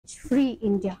Free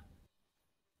India.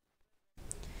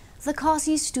 The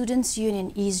Khasi Students'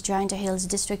 Union East Jainder Hills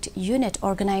District Unit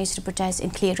organized a protest in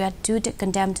Clearia to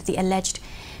condemn the alleged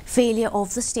failure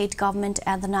of the state government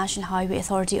and the National Highway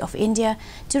Authority of India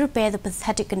to repair the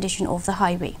pathetic condition of the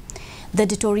highway. The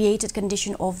deteriorated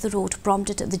condition of the road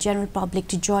prompted the general public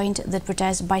to join the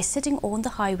protest by sitting on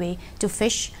the highway to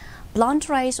fish, plant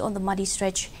rice on the muddy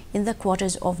stretch in the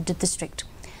quarters of the district.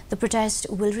 The protest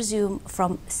will resume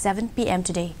from 7 p.m.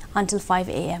 today until 5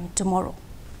 a.m. tomorrow.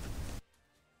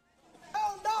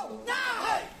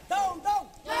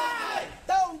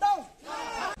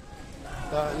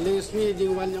 Resmi di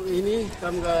yang ini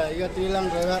kami ia tilang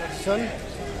reaction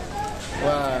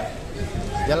wah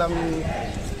dalam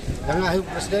tengah hidup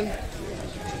presiden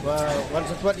wah wan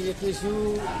sepat ia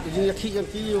kisu ia yang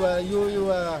ki wah yu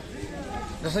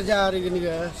rasa jari gini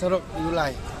ke serok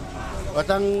ulai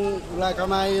watang ulai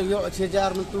kamai yo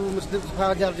sejar mentu mesti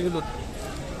sepajar tinglut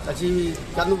tapi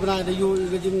kanu benar ada yu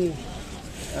gejing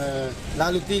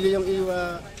lalu tiga yang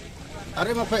iwa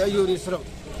are mapai ayu di serok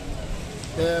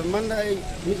mandai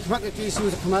nikmat ke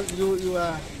isu sekemat yu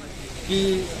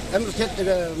ki emset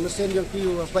juga mesin yang ki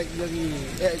baik lagi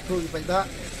ikut baik dah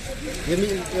demi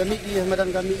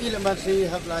madan kami ilmu masih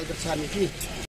hablai bersan ki